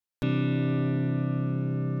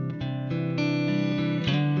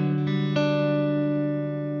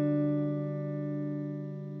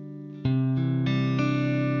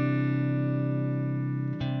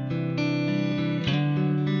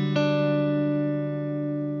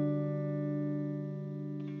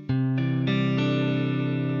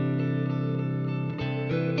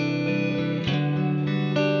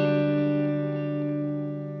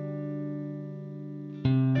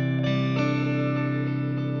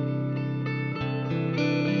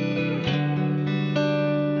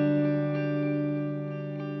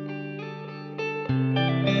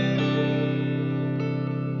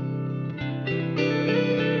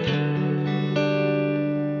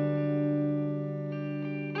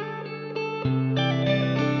What's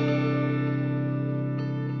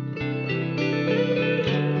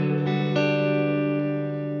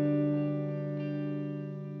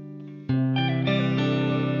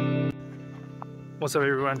up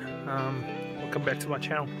everyone, welcome back to my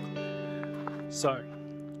channel. So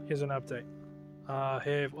here's an update. I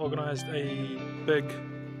have organised a big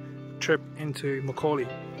trip into Macaulay.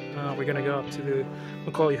 We're going to go up to the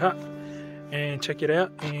Macaulay Hut and check it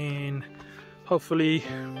out and hopefully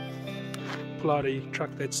pull out a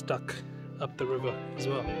truck that's stuck up the river as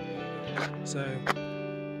well. So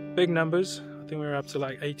big numbers, I think we're up to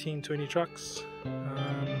like 18-20 trucks,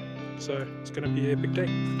 so it's going to be a big day.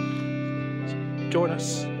 Join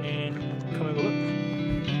us and come have a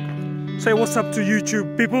look. Say what's up to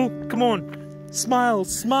YouTube people, come on, smile,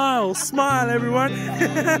 smile, smile everyone.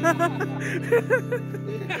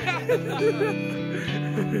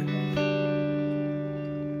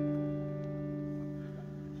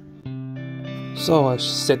 So I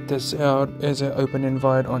set this out as an open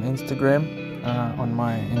invite on Instagram, on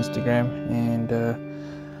my Instagram, and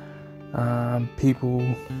people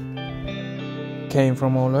came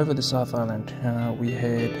from all over the South Island. We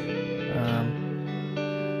had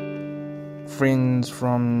friends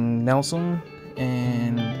from Nelson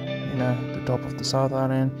and the top of the South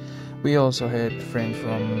Island. We also had friends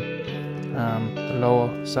from the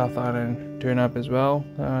lower South Island turn up as well.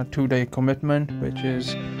 2-day commitment, which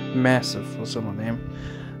is massive for some of them.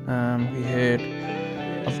 We had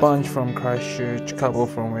a bunch from Christchurch, a couple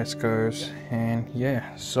from West Coast, and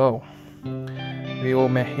yeah, so we all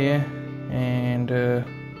met here. And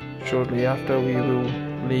shortly after we will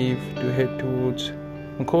leave to head towards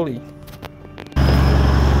Macaulay.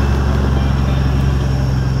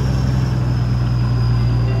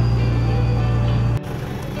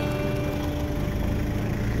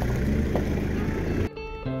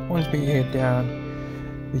 Once we head down,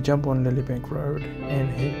 we jump on Lilybank Road and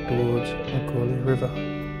head towards Macaulay River.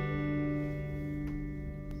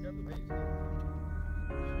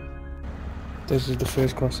 This is the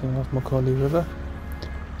first crossing of Macaulay River.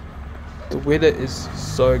 The weather is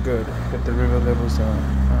so good, but the river levels are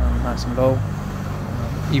nice and low.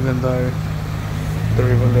 Even though the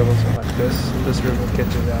river levels are like this river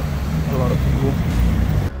catches out a lot of people,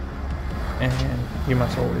 and you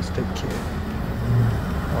must always take care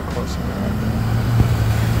while crossing the river.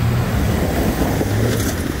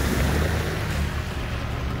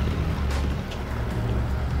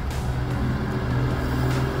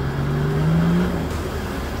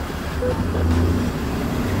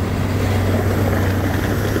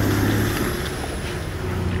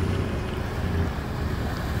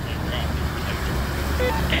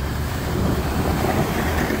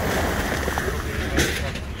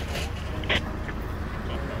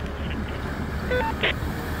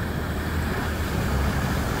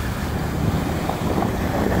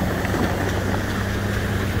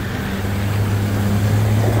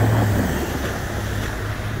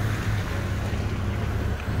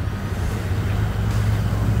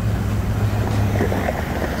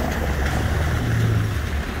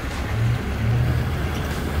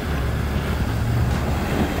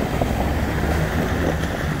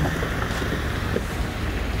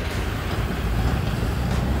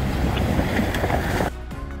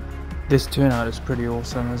 This turnout is pretty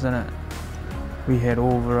awesome, isn't it? We had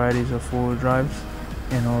all varieties of four-wheel drives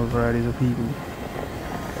and all varieties of people.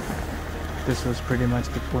 This was pretty much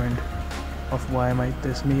the point of why I made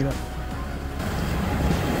this meetup.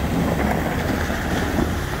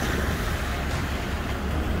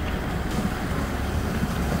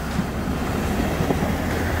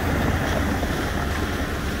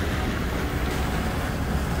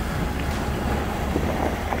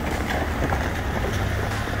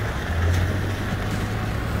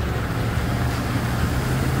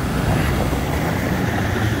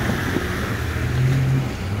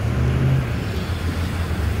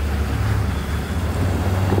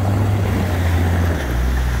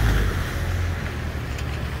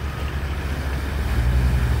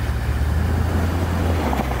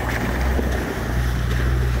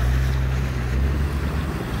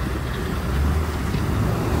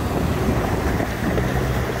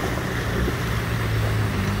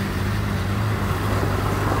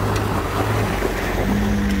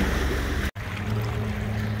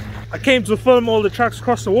 I came to film all the trucks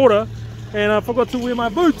across the water and I forgot to wear my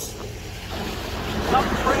boots.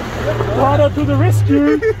 Rider to the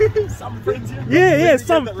rescue. Some friends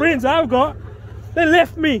some friends I've got, they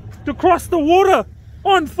left me to cross the water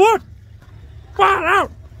on foot. Far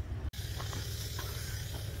out.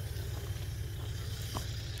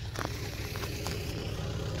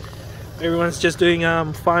 Everyone's just doing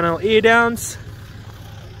final air downs.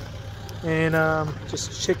 and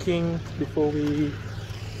just checking before we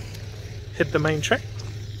hit the main track.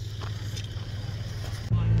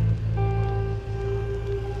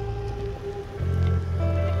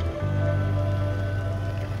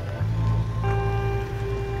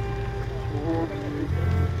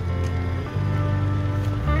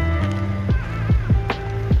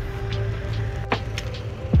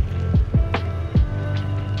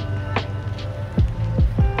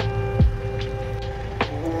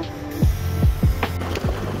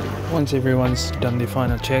 Once everyone's done their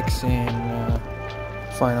final checks and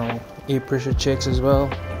final air pressure checks as well,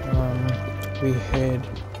 we head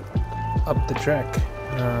up the track.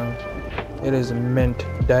 It is a mint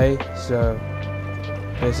day, so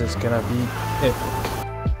this is gonna be epic.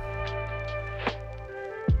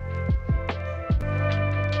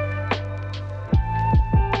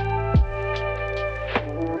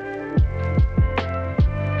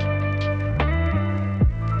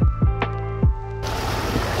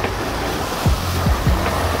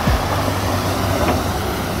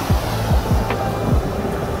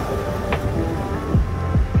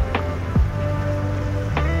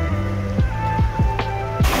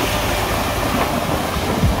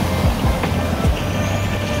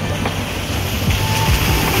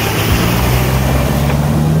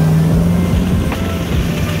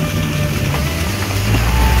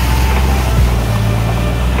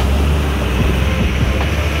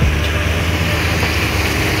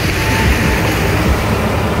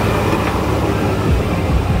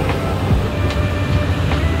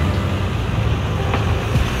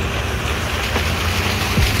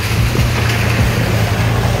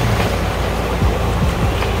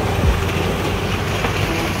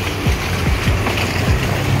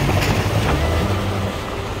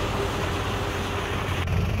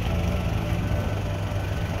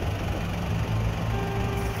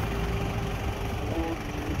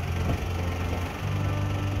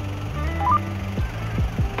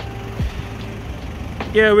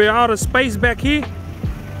 Yeah, we're out of space back here.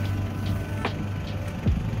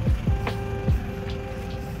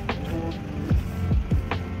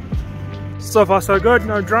 So far so good,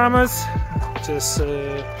 no dramas. Just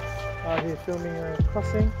out here filming a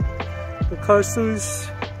crossing the coastals.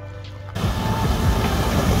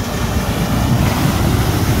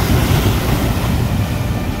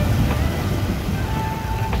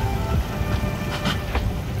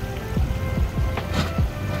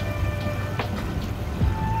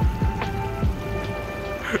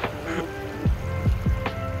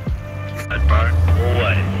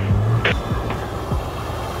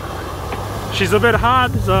 She's a bit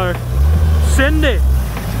hard, so send it.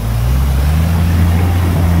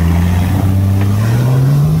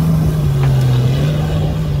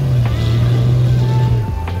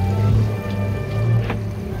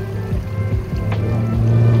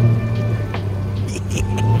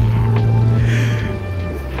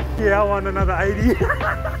 Yeah, I want another 80.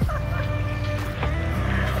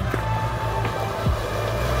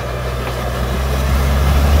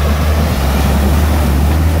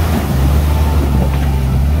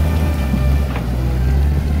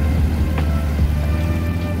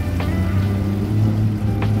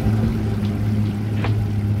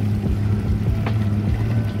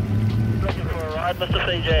 Mr.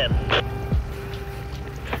 CJ.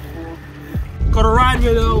 Got a ride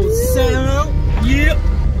with old Samuel. Yep.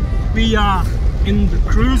 We are in the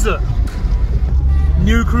cruiser.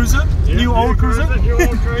 New cruiser? Yep, new old cruiser? New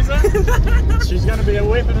old cruiser. She's going to be a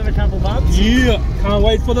weapon in a couple months. Yeah. Can't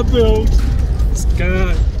wait for the build. It's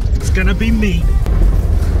gonna be me.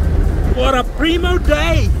 What a primo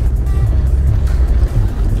day.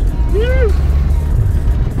 Woo.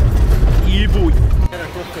 Yeah, boy.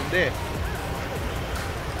 There.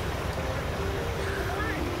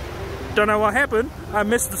 Don't know what happened. I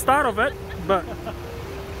missed the start of it, but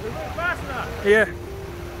We went fast enough. yeah.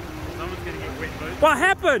 Someone's going to get wet boots. What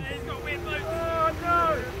happened? He's got wet boots. Oh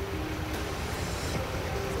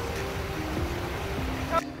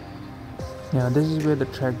no! Now this is where the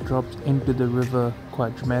track drops into the river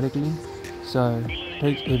quite dramatically, so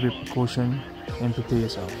take every precaution and prepare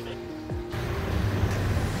yourself.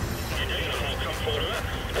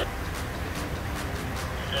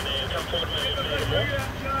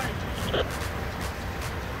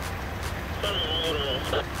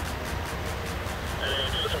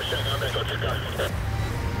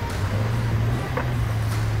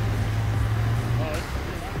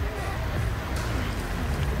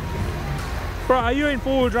 Bro, are you in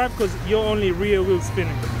four-wheel drive? Because you're only rear wheel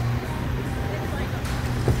spinning.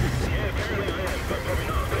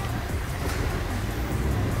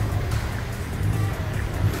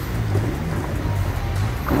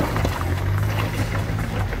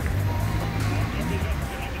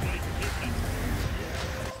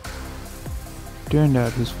 turned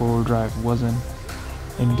out his four-wheel drive wasn't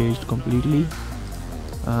engaged completely.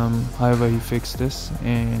 However, he fixed this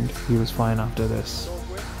and he was fine after this.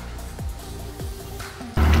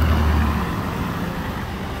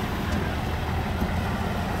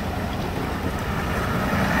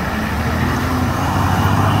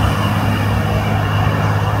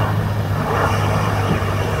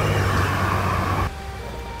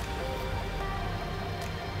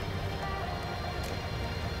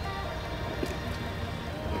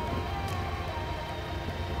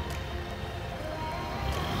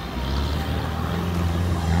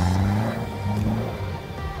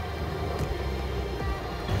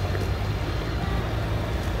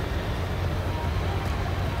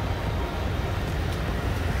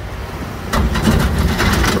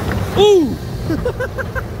 Ooh!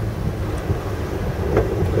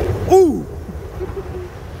 Ooh!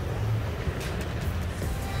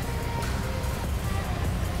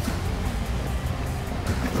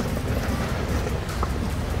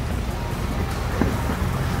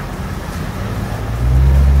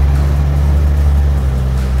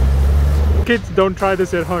 Kids, don't try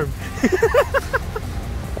this at home.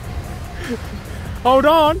 Hold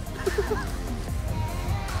on!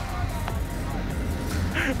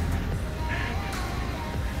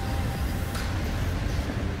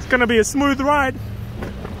 It's gonna be a smooth ride.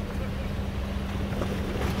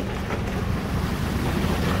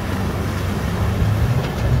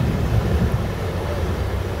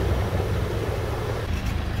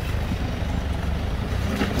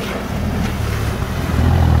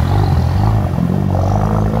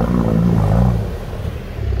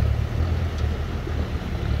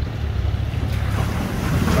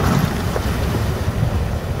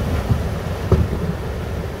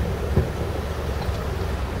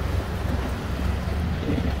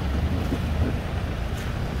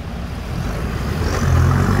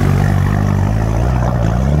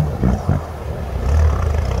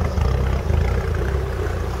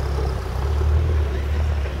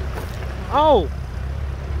 Oh!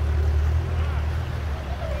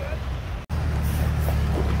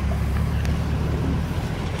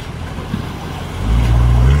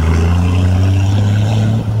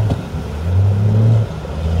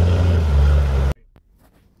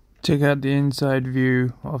 Check out the inside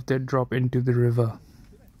view of that drop into the river.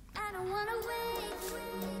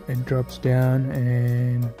 It drops down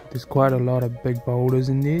and there's quite a lot of big boulders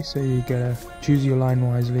in there, so you gotta choose your line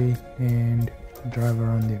wisely and drive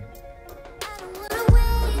around them.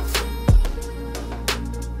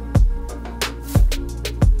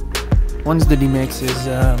 Once the DMAX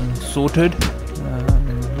is sorted,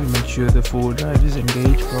 and we make sure the four-wheel drive is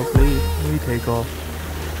engaged properly, we take off,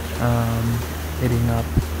 heading up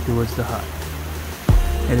towards the hut.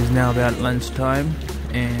 It is now about lunchtime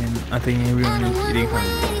and I think everyone is getting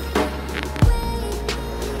hungry.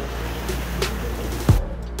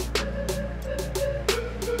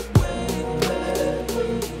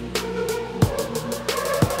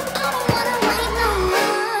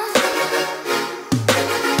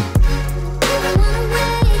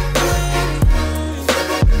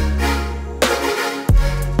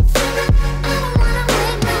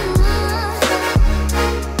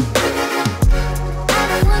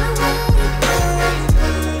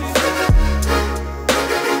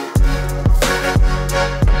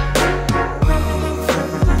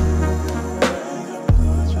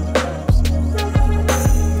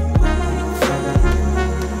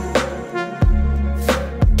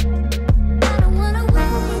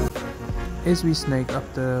 As we snake up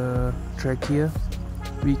the track here,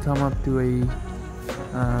 we come up to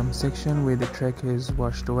a section where the track is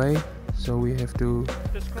washed away, so we have to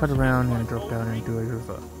cut around and drop down into a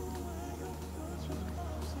river.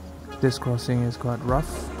 This crossing is quite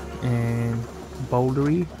rough and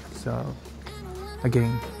bouldery, so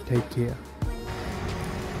again, take care.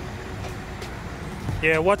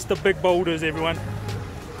 Yeah, watch the big boulders, everyone.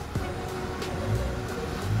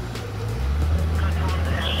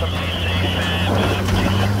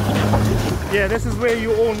 Yeah, this is where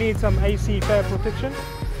you all need some AC fire protection.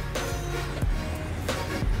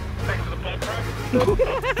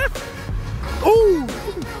 Ooh!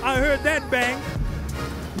 I heard that bang.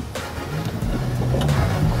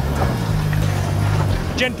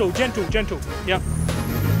 Gentle, gentle, gentle. Yep.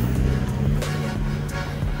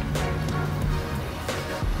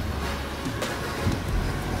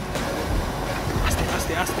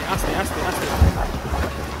 Aste.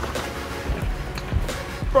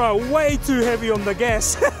 Bro, way too heavy on the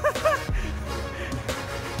gas.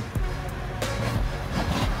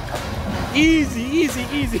 Easy.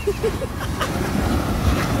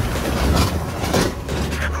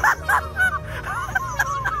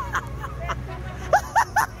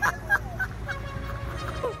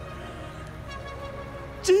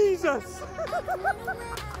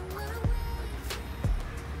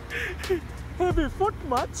 Heavy foot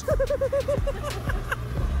much?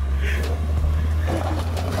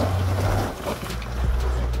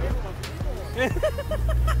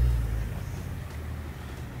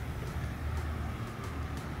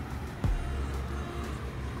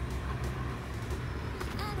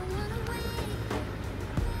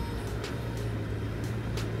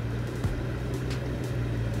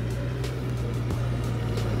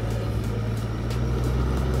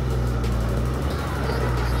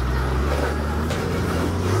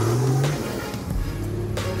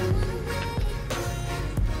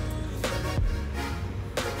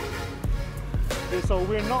 So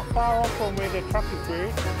we're not far off from where the truck is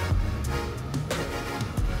buried.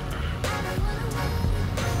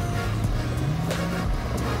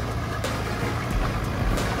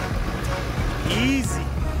 Easy.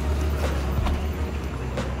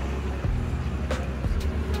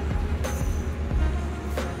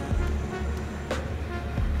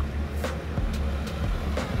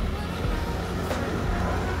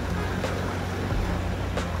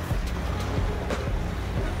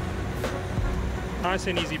 Nice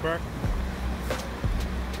and easy, bro.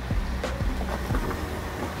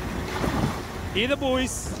 Hear the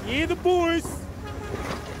boys, hear the boys.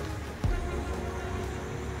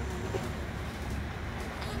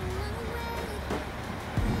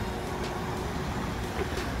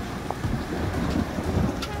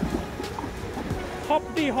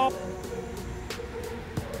 Hop de hop.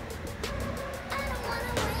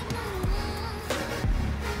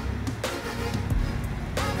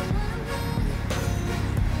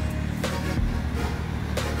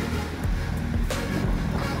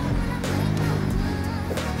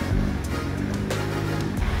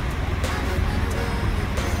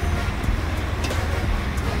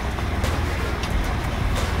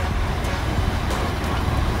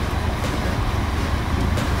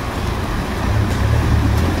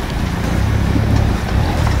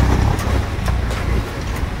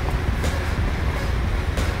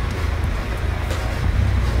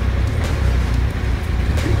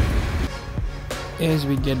 As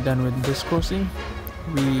we get done with this crossing,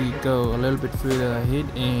 we go a little bit further ahead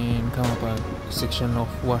and come up a section of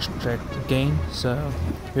wash track again, so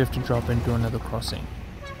we have to drop into another crossing.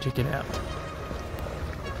 Check it out.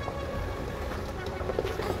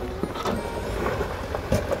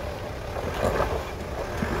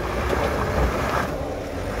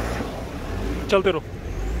 चलते रहो.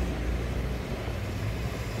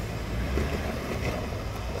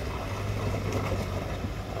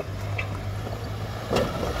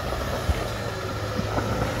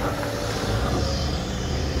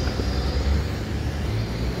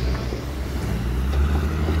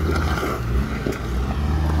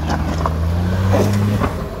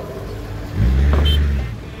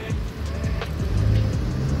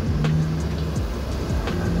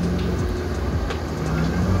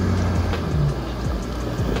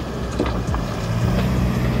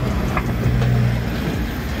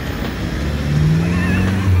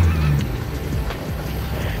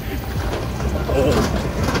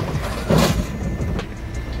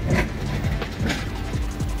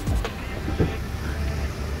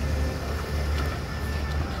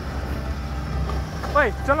 Oi,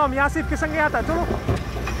 चलो हम यासिफ के संग आता, चलो.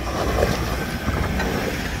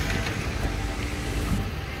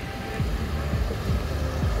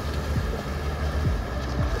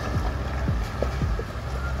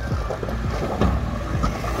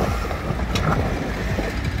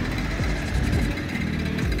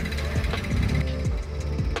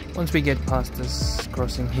 Once we get past this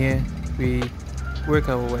crossing here, we work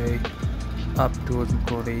our way up towards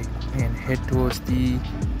Macaulay and head towards the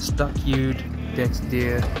stuck ute that's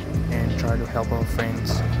there and try to help our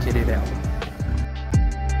friends get it out.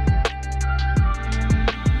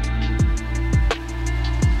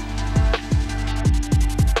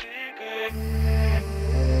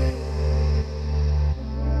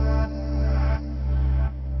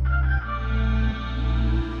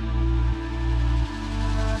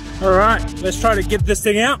 Alright, let's try to get this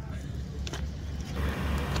thing out.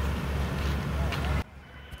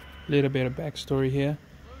 Little bit of backstory here.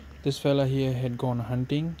 This fella here had gone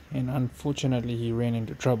hunting and unfortunately he ran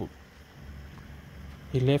into trouble.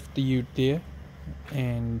 He left the ute there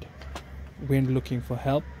and went looking for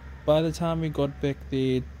help. By the time we got back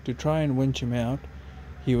there to try and winch him out,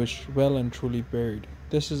 he was well and truly buried.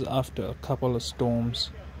 This is after a couple of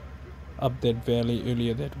storms up that valley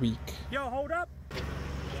earlier that week. Yo, hold up.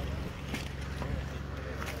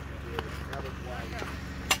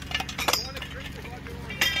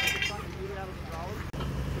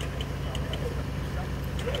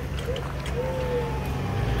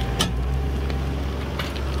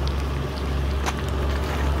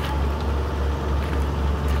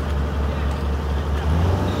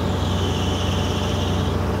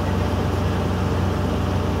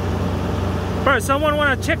 Guys, someone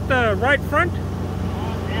want to check the right front?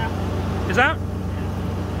 Yeah. Is out?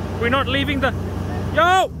 We're not leaving the...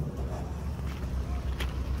 Yo!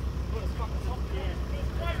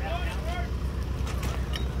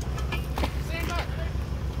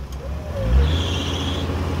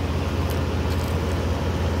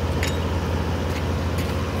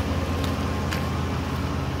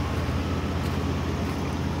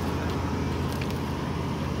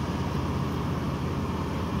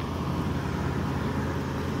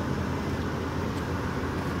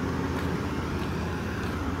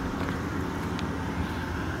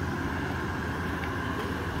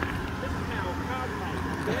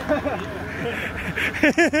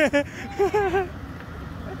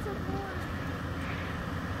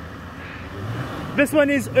 This one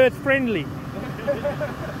is earth friendly.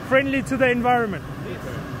 Friendly to the environment.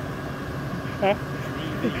 Huh?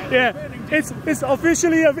 Yeah, it's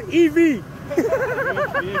officially an EV.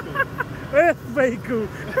 Earth vehicle.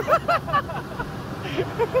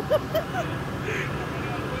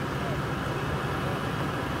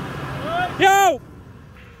 Yo!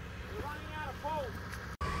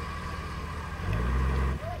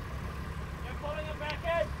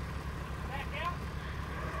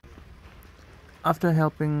 After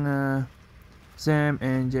helping Sam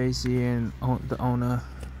and JC and the owner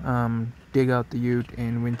dig out the ute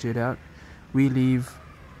and winch it out, we leave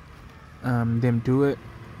them to it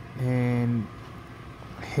and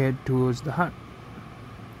head towards the hut.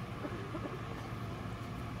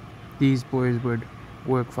 These boys would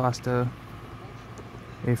work faster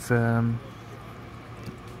if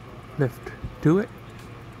left to it,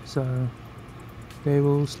 so they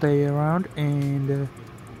will stay around and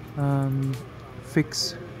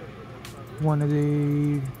fix one of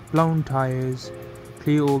the blown tires,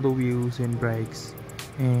 clear all the wheels and brakes,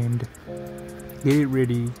 and get it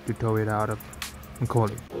ready to tow it out of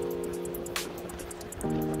Macaulay.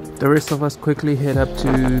 The rest of us quickly head up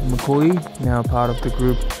to Macaulay. Now part of the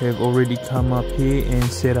group have already come up here and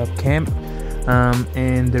set up camp,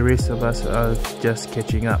 and the rest of us are just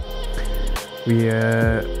catching up. We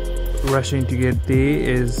are rushing to get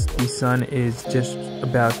there as the sun is just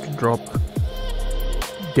about to drop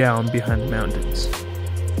down behind the mountains,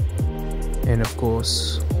 and of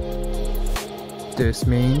course this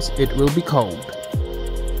means it will be cold.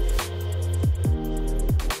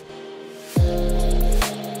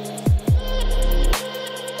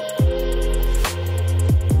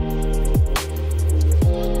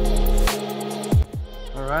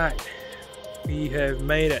 Alright, we have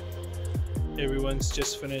made it. Everyone's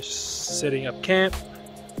just finished setting up camp.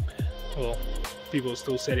 Well, people are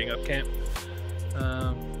still setting up camp.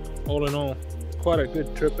 All in all, quite a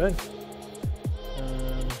good trip in.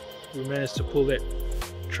 We managed to pull that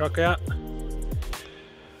truck out,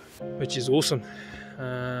 which is awesome.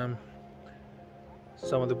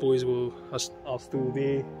 Some of the boys are still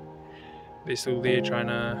there. They're still there trying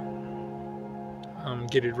to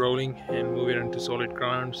get it rolling and move it into solid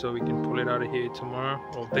ground so we can pull it out of here tomorrow,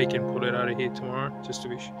 or they can pull it out of here tomorrow, just to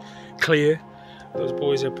be clear. Those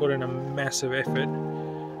boys have put in a massive effort.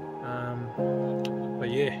 But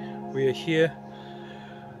yeah, we are here.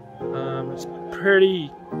 It's pretty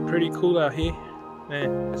cool out here,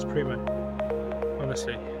 man. It's primo,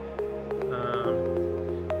 honestly.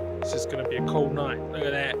 It's just gonna be a cold night. Look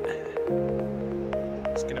at that.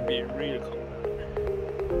 It's gonna be a really cold night.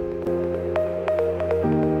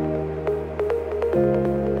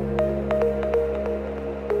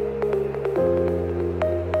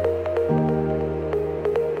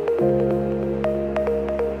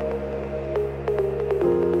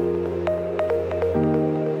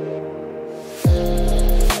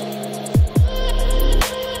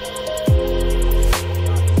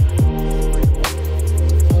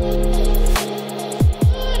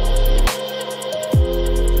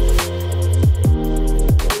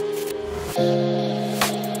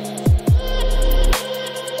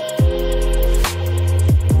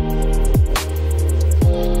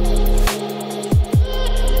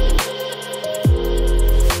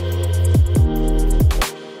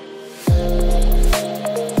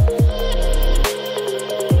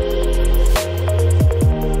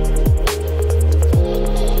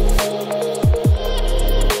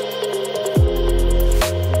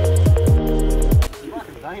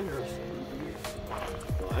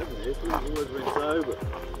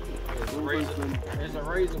 There's a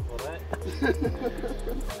reason for that.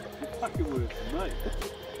 Fucking works for me.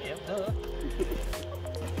 Yep, duh.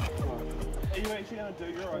 Are you actually going to do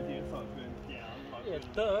your idea of like burn down? Like Yeah,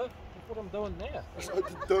 duh. That's what I'm doing now.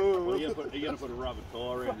 Are you going to put a rubber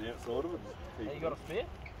tyre around the outside of it? Hey, you got a spare?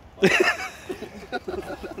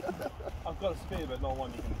 I've got a spare, but not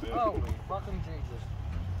one you can burn. Oh, fucking Jesus.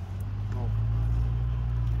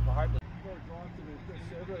 I hope that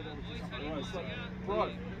bro,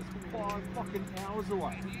 it's 5 fucking hours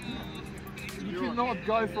away. You cannot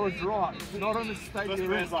go for a drive, not on the state This you're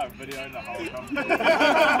in. man's like videoing the whole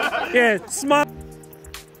time. Yeah, smart.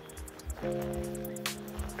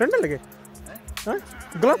 ठंडा लगे? हाँ?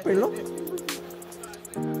 Glove पहन लो.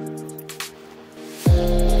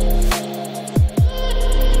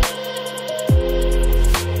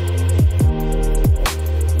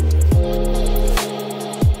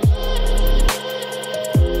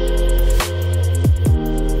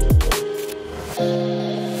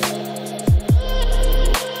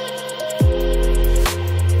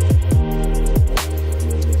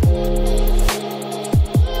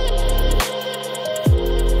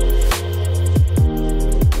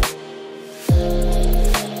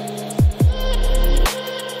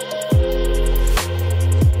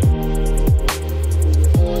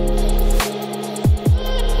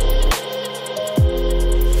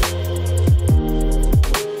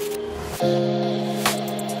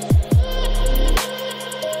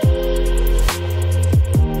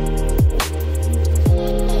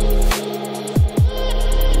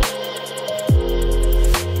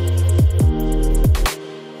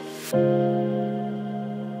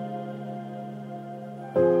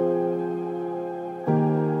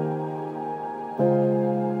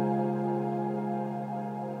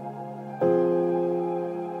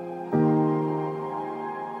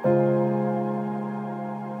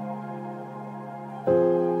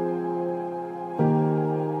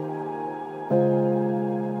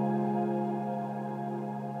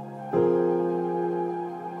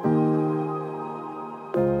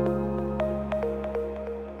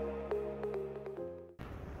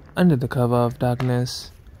 Under the cover of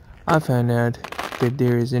darkness, I found out that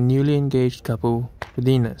there is a newly engaged couple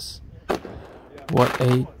within us. What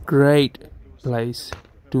a great place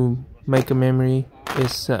to make a memory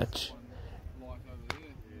as such.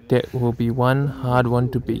 That will be one hard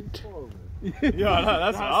one to beat. Yeah, I know,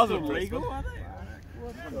 that's what I was legal.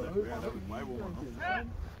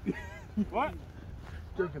 What?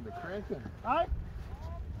 Drinking the Kraken. Hey?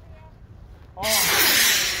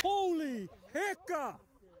 Holy hecka!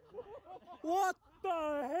 What the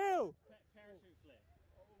hell?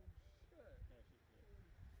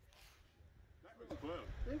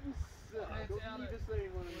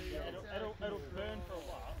 It'll burn for a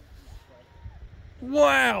while.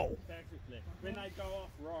 Wow! When they go off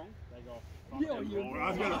wrong, they go off. I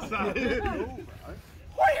was gonna say.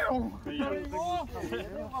 Well,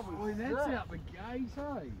 that's out the gates,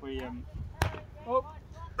 hey?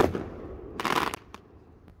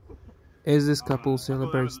 As this couple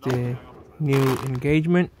celebrates their new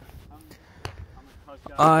engagement,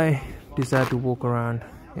 I decide to walk around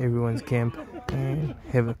everyone's camp and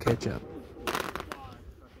have a catch up.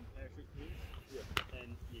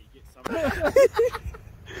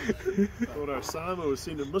 Thought Osama was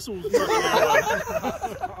sending missiles.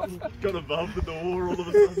 Got above the door all of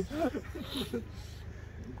a sudden.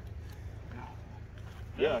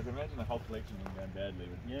 Yeah, I can imagine the whole collection going badly.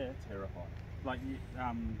 But yeah, terrifying. Like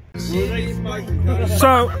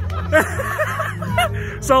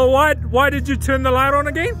So why did you turn the light on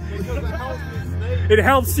again? It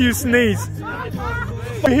helps you sneeze.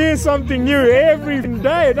 You hear something new every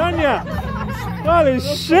day, don't you? Holy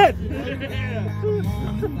shit!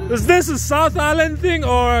 Is this a South Island thing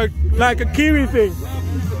or like a Kiwi thing?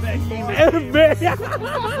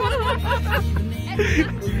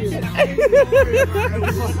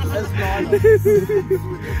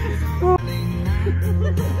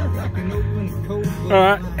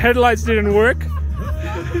 Alright, headlights didn't work.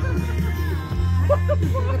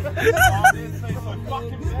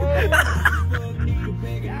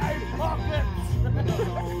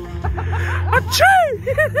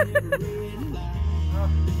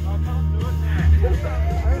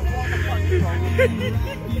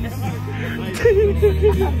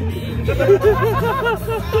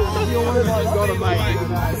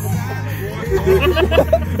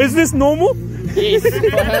 Is this normal? Yes,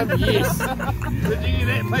 yes. did you hear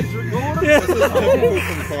that place recorded? Yeah. This is typical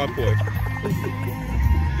from Tripod.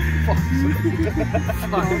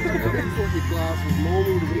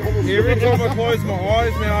 Every time I close my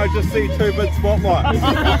eyes now, I just see 2 big spotlights.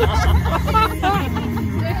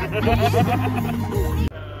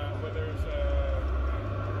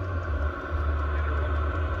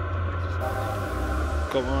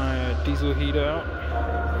 Got my diesel heater out,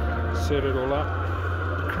 set it all up,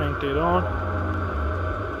 cranked it on.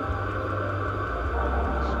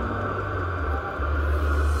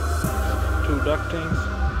 Two ductings.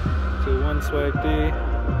 So one swag there,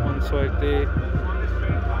 one swag there.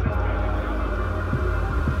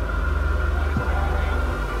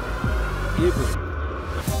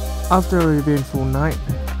 After a eventful night,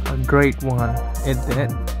 a great one at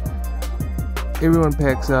that, everyone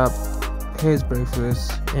packs up, has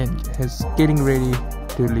breakfast, and is getting ready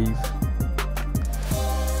to leave.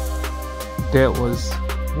 That was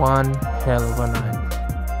one hell of a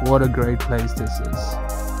night. What a great place this is.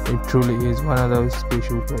 It truly is one of those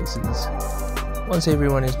special places. Once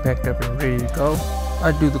everyone is packed up and ready to go,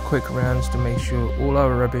 I do the quick rounds to make sure all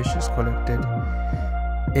our rubbish is collected.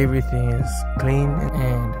 Everything is clean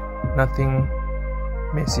and nothing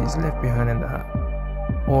messy is left behind in the hut.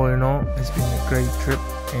 All in all, it's been a great trip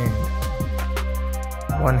and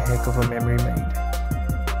one heck of a memory made.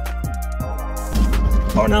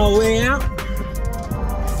 On our way out,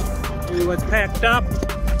 everyone's packed up,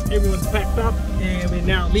 and we're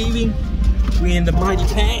now leaving. We're in the mighty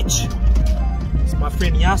patch. It's my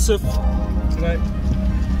friend Yasif.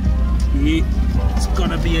 Yeah, it's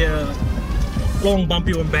gonna be a long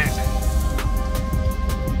bumpy one back.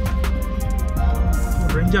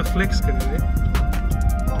 Ranger flex कर रहे हैं.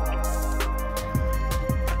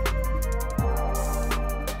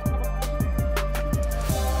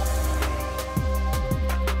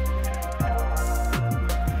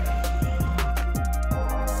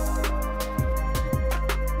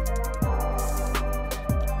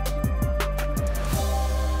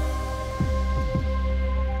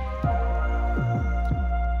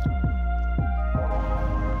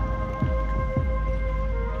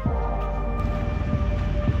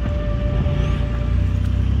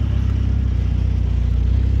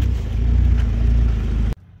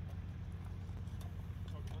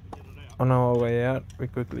 On our way out, we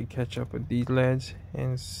quickly catch up with these lads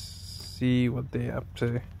and see what they're up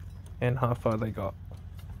to and how far they got.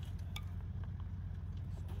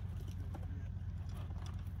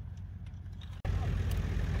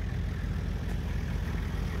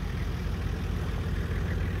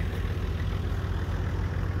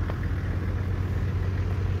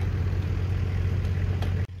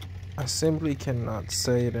 I simply cannot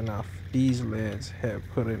say it enough. These lads have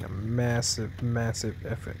put in a massive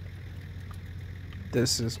effort.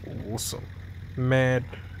 This is awesome. Mad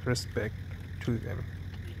respect to them.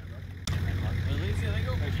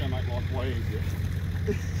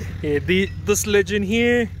 Yeah, this legend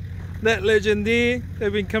here, that legend there,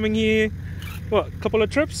 they've been coming here, what, a couple of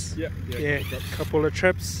trips? Yeah, couple of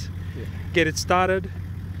trips. Yeah. Get it started.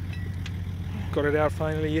 Got it out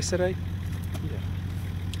finally yesterday.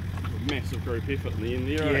 Massive group effort in the end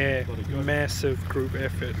there. Yeah, massive group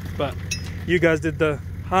effort. But you guys did the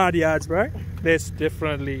hard yards, bro. That's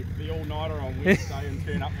definitely the all-nighter on Wednesday and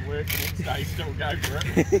turn up to work the next day, still go for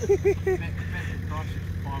it.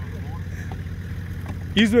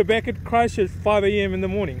 You were back at Christchurch 5 AM in the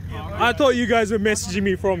morning. I thought you guys were messaging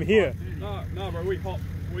me from here. No, bro,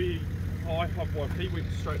 I hopped like he went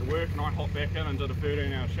straight to work and I hopped back in and did a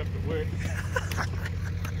 13-hour shift at work.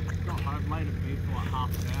 Got home, laid in bed for like half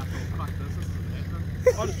an hour, thought, fuck this isn't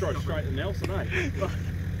happening. I just drove straight to Nelson, eh?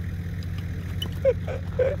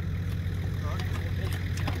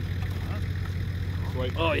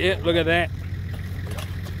 Sweet. Oh yeah, look at that.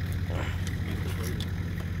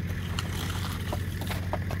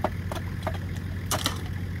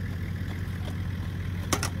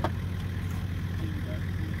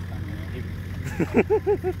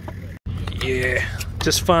 Yeah,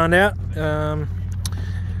 just found out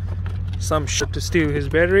some shit to steal his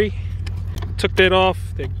battery. Took that off,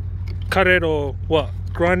 they cut it or what?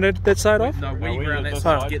 Grinded that side off? No, we ground that this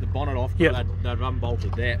side side. to get the bonnet off, Yeah. they've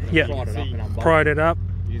unbolted that, Yeah. pried it up and unbolted. Pried it up.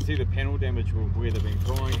 You can see the panel damage where they've been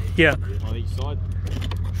prying Yeah. on each side.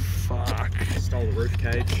 Fuck. Stole the roof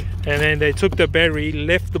cage. And then they took the battery,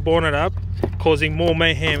 left the bonnet up, causing more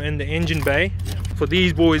mayhem in the engine bay for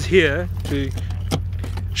these boys here to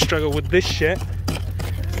struggle with this shit.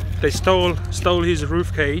 They stole his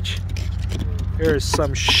roof cage. There is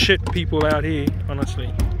some shit people out here,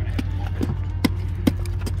 honestly.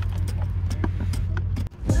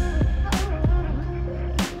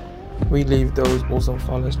 We leave those awesome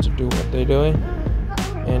fellas to do what they're doing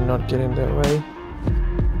and not get in their way.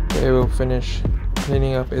 They will finish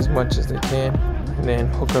cleaning up as much as they can and then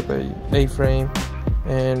hook up a A-frame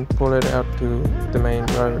and pull it out to the main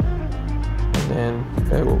road, and then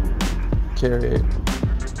they will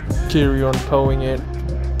carry on towing it,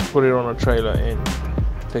 put it on a trailer and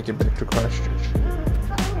take it back to Christchurch.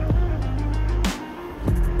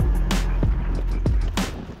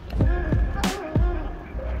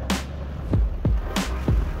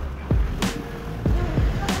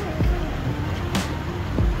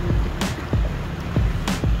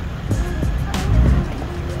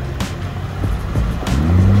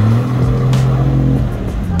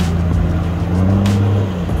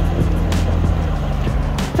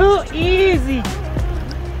 Easy.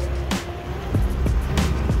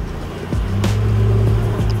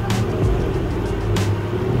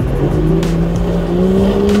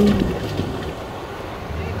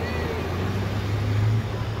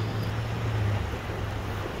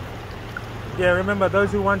 Yeah, remember,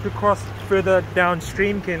 those who want to cross further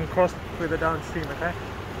downstream can cross further downstream, okay?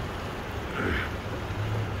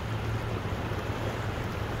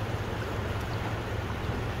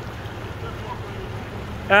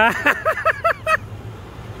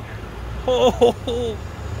 Oh.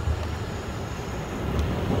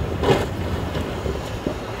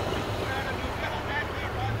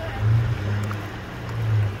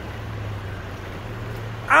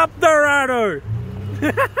 Up the Rado!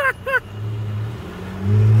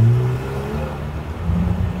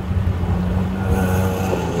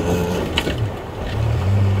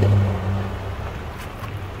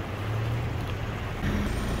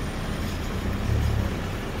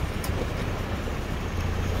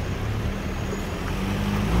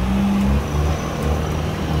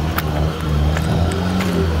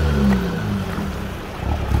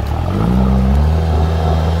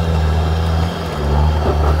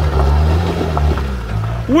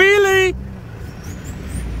 Wheelie!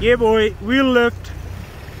 Yeah boy, wheel lift.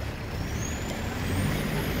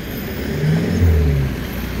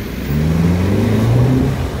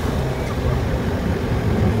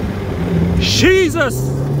 Jesus!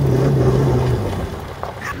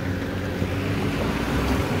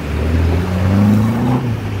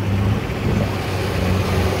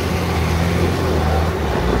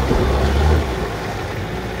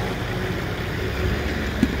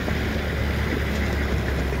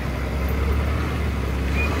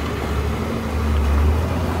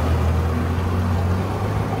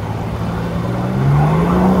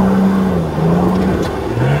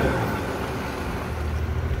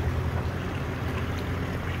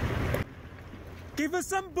 Give us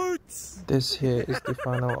some boots! This here is the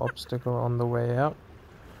final obstacle on the way out.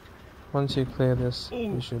 Once you clear this,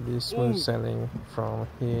 you should be smooth sailing from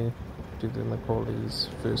here to the Macaulay's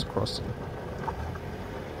first crossing.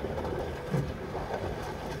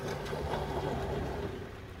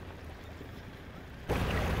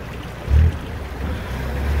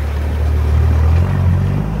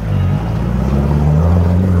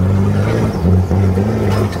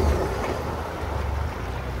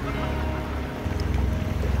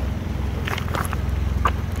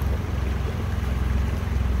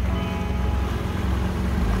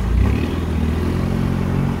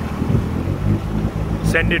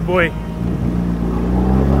 Send it, boy.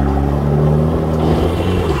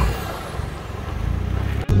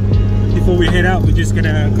 Before we head out, we're just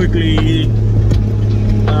gonna quickly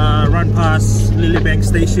run past Lilybank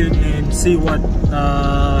Station and see what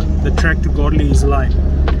the track to Godley is like.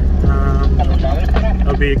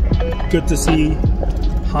 It'll be good to see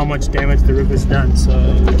how much damage the river's done, so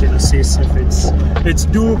we can assess if it's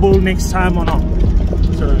doable next time or not.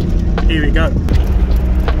 So here we go.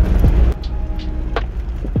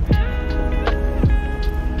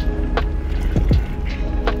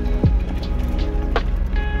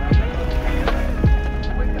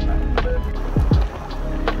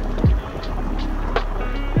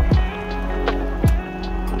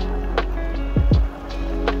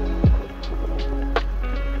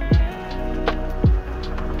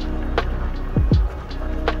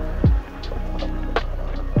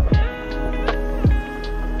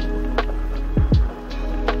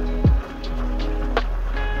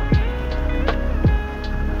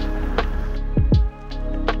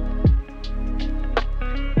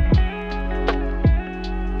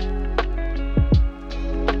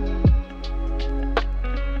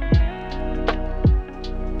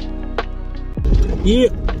 Yeah,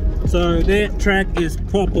 so that track is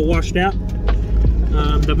proper washed out.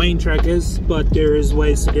 The main track is, but there is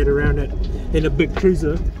ways to get around it in a big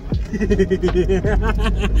cruiser.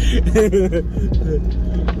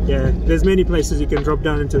 Yeah, there's many places you can drop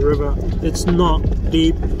down into the river. It's not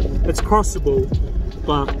deep, it's crossable,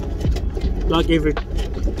 but like every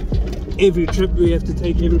trip we have to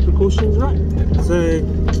take every precautions, right? So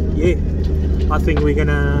yeah, I think we're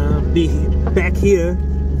gonna be back here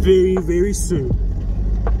very, very soon.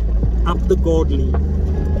 Up the Godley.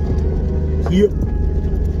 Here.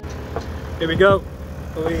 Here we go.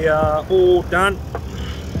 We are all done.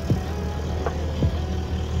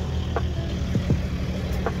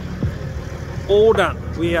 All done.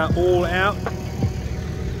 We are all out.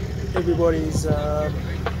 Everybody's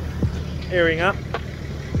airing up.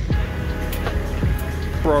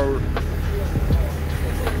 Bro.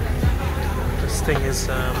 This thing is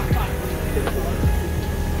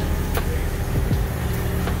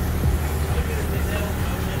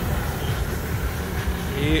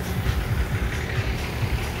Yeah.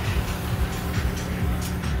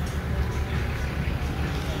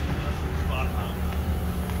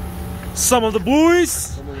 Some of the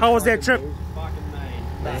boys. How was that trip? Fucking name.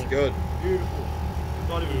 That's good. Beautiful.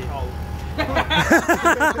 Not even cold.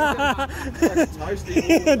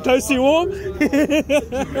 Toasty warm.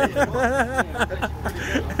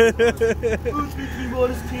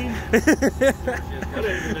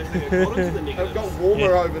 I've got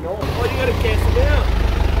warmer overnight. Oh, you gotta cancel out.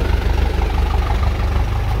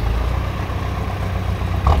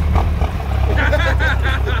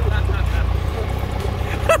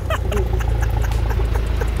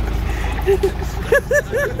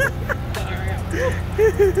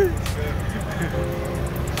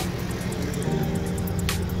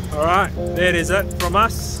 Alright, that is it from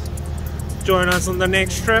us. Join us on the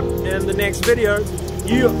next trip and the next video.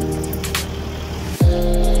 Yeah.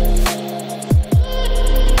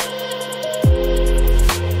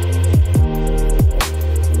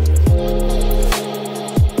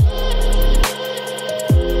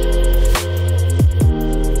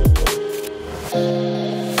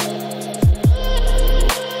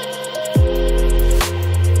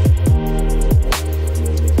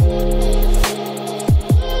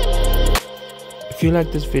 If you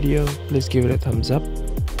like this video, please give it a thumbs up.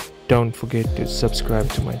 Don't forget to subscribe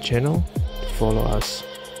to my channel to follow us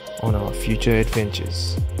on our future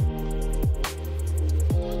adventures.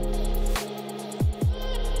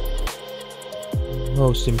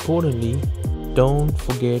 Most importantly, don't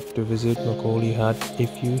forget to visit Macaulay Hut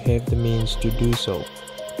if you have the means to do so.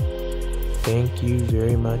 Thank you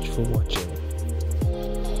very much for watching.